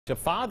A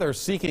father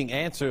seeking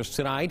answers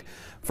tonight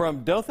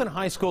from Dothan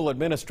High School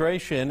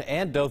administration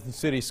and Dothan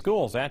City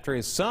Schools after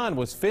his son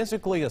was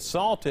physically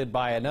assaulted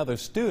by another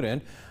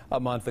student a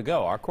month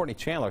ago. Our Courtney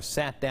Chandler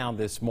sat down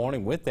this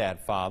morning with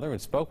that father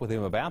and spoke with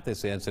him about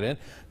this incident.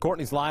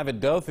 Courtney's live at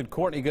Dothan.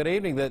 Courtney, good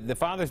evening. The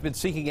father's been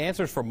seeking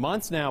answers for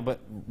months now, but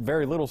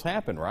very little's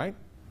happened, right?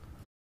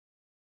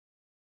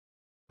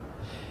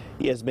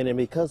 Yes, Ben, and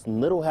because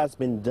little has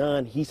been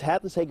done, he's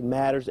had to take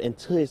matters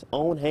into his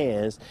own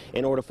hands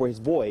in order for his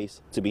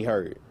voice to be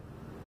heard.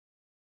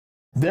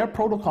 Their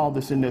protocol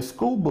that's in their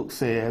school book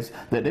says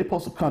that they're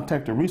supposed to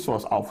contact the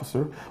resource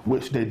officer,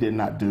 which they did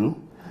not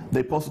do.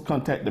 They're supposed to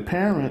contact the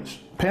parents,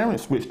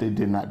 which they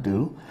did not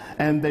do,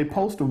 and they're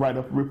supposed to write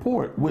a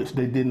report, which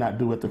they did not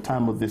do at the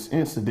time of this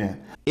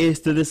incident. It's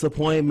the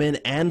disappointment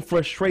and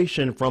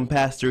frustration from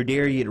Pastor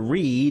Darian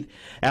Reed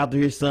after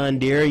his son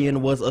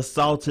Darian was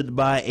assaulted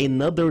by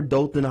another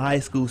Dothan High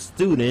School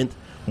student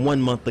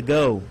 1 month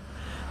ago.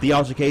 The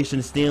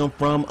altercation stemmed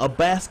from a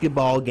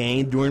basketball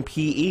game during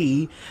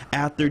PE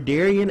after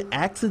Darian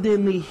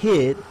accidentally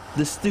hit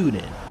the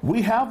student.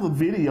 We have the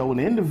video,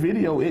 and in the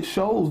video it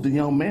shows the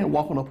young man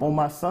walking up on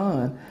my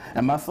son,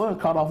 and my son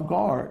caught off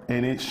guard,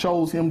 and it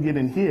shows him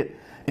getting hit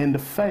in the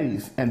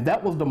face. And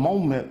that was the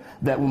moment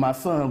that when my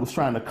son was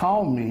trying to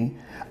call me,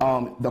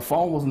 the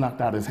phone was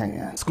knocked out of his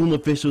hand. School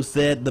officials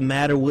said the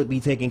matter would be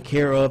taken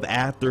care of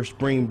after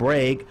spring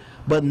break,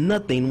 but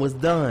nothing was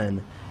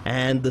done.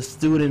 And the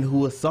student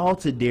who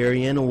assaulted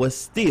Darian was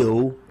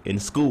still in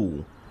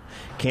school.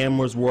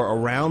 Cameras were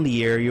around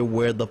the area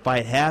where the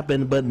fight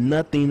happened, but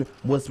nothing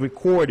was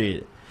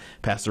recorded.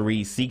 Pastor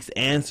Reed seeks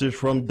answers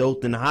from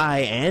Dothan High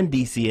and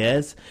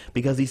DCS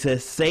because he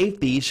says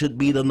safety should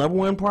be the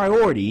 #1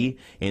 priority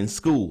in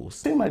schools. It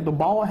seems like the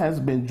ball has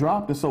been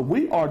dropped, and so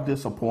we are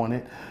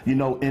disappointed,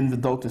 in the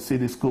Dothan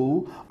City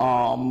School.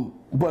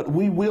 But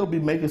we will be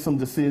making some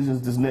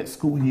decisions this next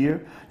school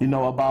year,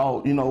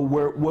 about,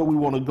 where we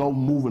want to go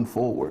moving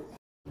forward.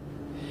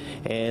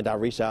 And I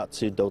reached out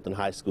to Dothan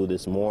High School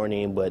this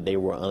morning, but they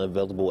were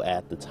unavailable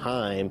at the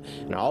time.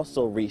 And I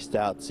also reached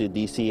out to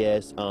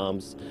DCS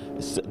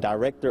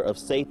Director of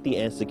Safety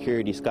and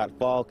Security, Scott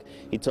Falk.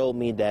 He told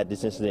me that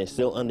this incident is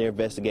still under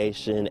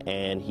investigation,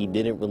 and he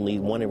didn't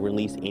want to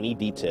release any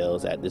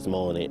details at this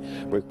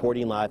moment.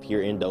 Reporting live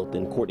here in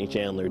Dothan, Courtney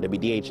Chandler,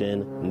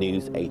 WDHN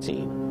News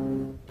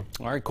 18.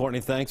 All right,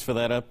 Courtney, thanks for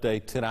that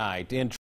update tonight.